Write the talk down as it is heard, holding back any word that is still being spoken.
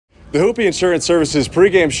The Hoopie Insurance Services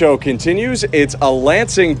pregame show continues. It's a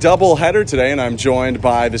Lansing doubleheader today, and I'm joined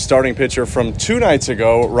by the starting pitcher from 2 nights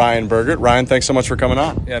ago, Ryan Burgert. Ryan, thanks so much for coming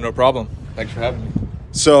on. Yeah, no problem. Thanks for having me.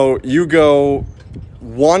 So you go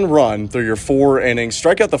 1 run through your 4 innings,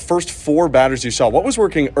 strike out the first 4 batters you saw. What was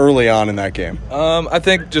working early on in that game? I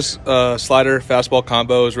think just slider, fastball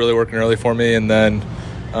combo was really working early for me, and then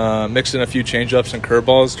mixing a few changeups and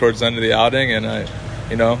curveballs towards the end of the outing, and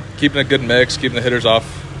keeping a good mix, keeping the hitters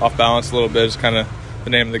off balance a little bit is kind of the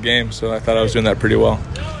name of the game. So I thought I was doing that pretty well.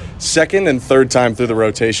 Second and third time through the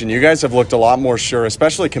rotation, you guys have looked a lot more sure,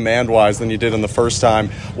 especially command-wise, than you did in the first time.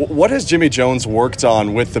 What has Jimmy Jones worked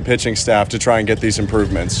on with the pitching staff to try and get these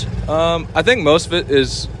improvements? I think most of it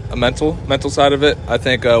is a mental side of it. I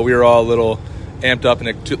think we were all a little amped up and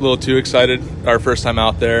a little too excited our first time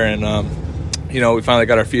out there, and we finally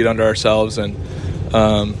got our feet under ourselves, and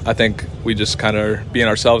I think we just kind of being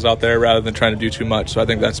ourselves out there rather than trying to do too much. So I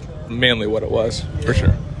think that's mainly what it was, for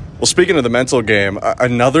sure. Well, speaking of the mental game,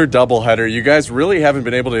 another doubleheader. You guys really haven't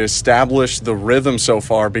been able to establish the rhythm so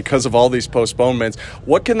far because of all these postponements.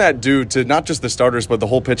 What can that do to not just the starters but the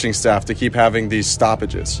whole pitching staff to keep having these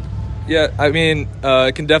stoppages? Yeah, I mean,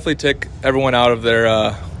 it can definitely take everyone out of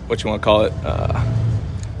their, what you want to call it?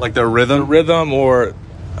 Like their rhythm? The rhythm or...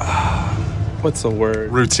 what's the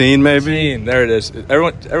word? Routine, maybe? Routine, there it is.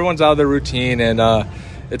 Everyone's out of their routine, and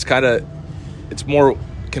it's more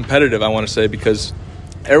competitive, I want to say, because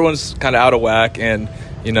everyone's kind of out of whack, and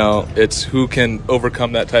it's who can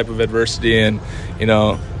overcome that type of adversity. And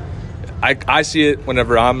I see it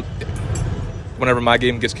whenever my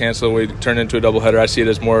game gets canceled, we turn into a doubleheader. I see it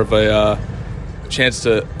as more of a chance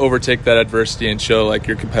to overtake that adversity and show like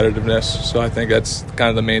your competitiveness. So I think that's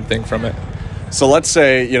kind of the main thing from it. So let's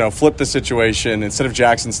say, flip the situation. Instead of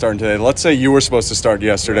Jackson starting today, let's say you were supposed to start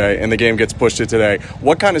yesterday and the game gets pushed to today.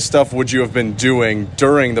 What kind of stuff would you have been doing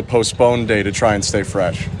during the postponed day to try and stay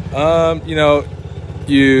fresh?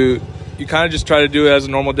 You kind of just try to do it as a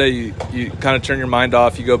normal day. You kind of turn your mind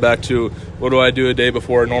off. You go back to what do I do a day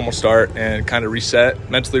before a normal start and kind of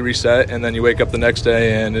mentally reset, and then you wake up the next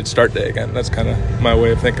day and it's start day again. That's kind of my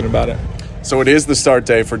way of thinking about it. So it is the start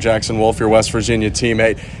day for Jackson Wolf, your West Virginia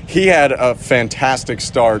teammate. He had a fantastic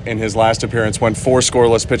start in his last appearance, went 4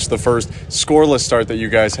 scoreless, pitched the first scoreless start that you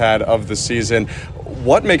guys had of the season.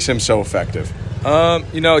 What makes him so effective?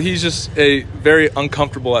 He's just a very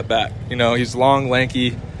uncomfortable at bat. He's long,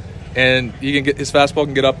 lanky, and his fastball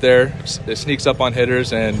can get up there. It sneaks up on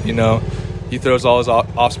hitters, and he throws all his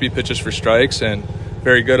off-speed pitches for strikes, and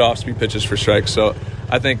very good off-speed pitches for strikes. So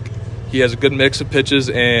I think he has a good mix of pitches,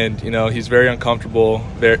 and he's very uncomfortable.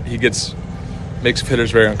 Makes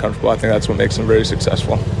hitters very uncomfortable. I think that's what makes him very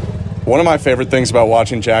successful. One of my favorite things about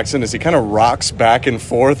watching Jackson is he kind of rocks back and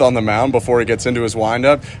forth on the mound before he gets into his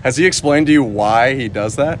windup. Has he explained to you why he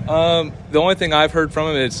does that? The only thing I've heard from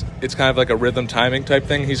him is it's kind of like a rhythm timing type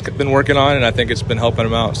thing he's been working on, and I think it's been helping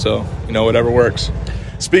him out. So whatever works.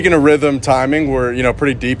 Speaking of rhythm timing, we're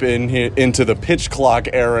pretty deep into the pitch clock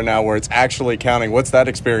era now, where it's actually counting. What's that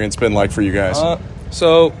experience been like for you guys?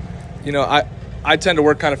 I tend to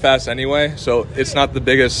work kind of fast anyway, so it's not the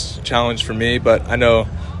biggest challenge for me. But I know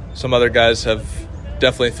some other guys have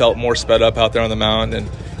definitely felt more sped up out there on the mound, and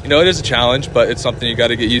it is a challenge, but it's something you got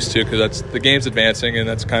to get used to because the game's advancing, and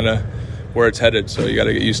that's kind of where it's headed. So you got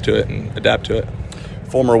to get used to it and adapt to it.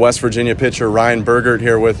 Former West Virginia pitcher Ryan Burgert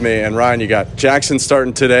here with me. And Ryan, you got Jackson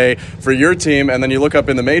starting today for your team, and then you look up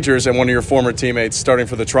in the majors and one of your former teammates starting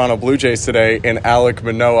for the Toronto Blue Jays today in Alek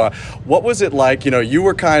Manoah. What was it like? You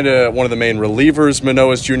were kind of one of the main relievers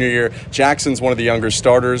Manoah's junior year. Jackson's one of the younger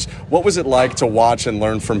starters. What was it like to watch and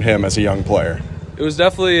learn from him as a young player? It was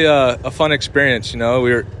definitely a fun experience. We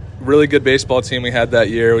were a really good baseball team we had that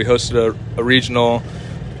year. We hosted a regional.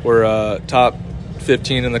 We're top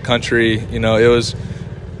 15 in the country. It was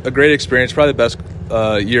a great experience, probably the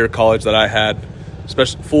best year of college that I had,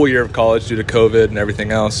 especially full year of college due to COVID and everything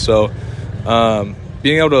else. So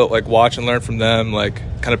being able to watch and learn from them,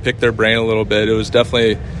 kind of pick their brain a little bit, it was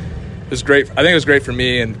great. I think it was great for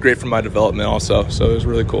me and great for my development also. So it was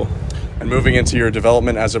really cool. And moving into your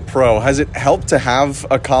development as a pro, has it helped to have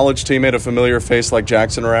a college teammate, a familiar face like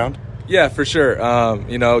Jackson around? Yeah, for sure.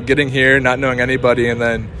 Getting here, not knowing anybody, and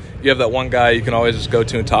then you have that one guy you can always just go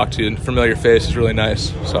to and talk to, and familiar face is really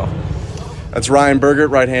nice. So that's Ryan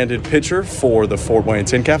Burgert, right-handed pitcher for the Fort Wayne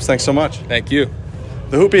Tin Caps. Thanks so much. Thank you.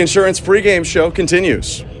 The Hoopie Insurance pregame show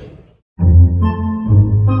continues.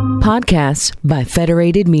 Podcasts by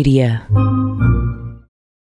Federated Media.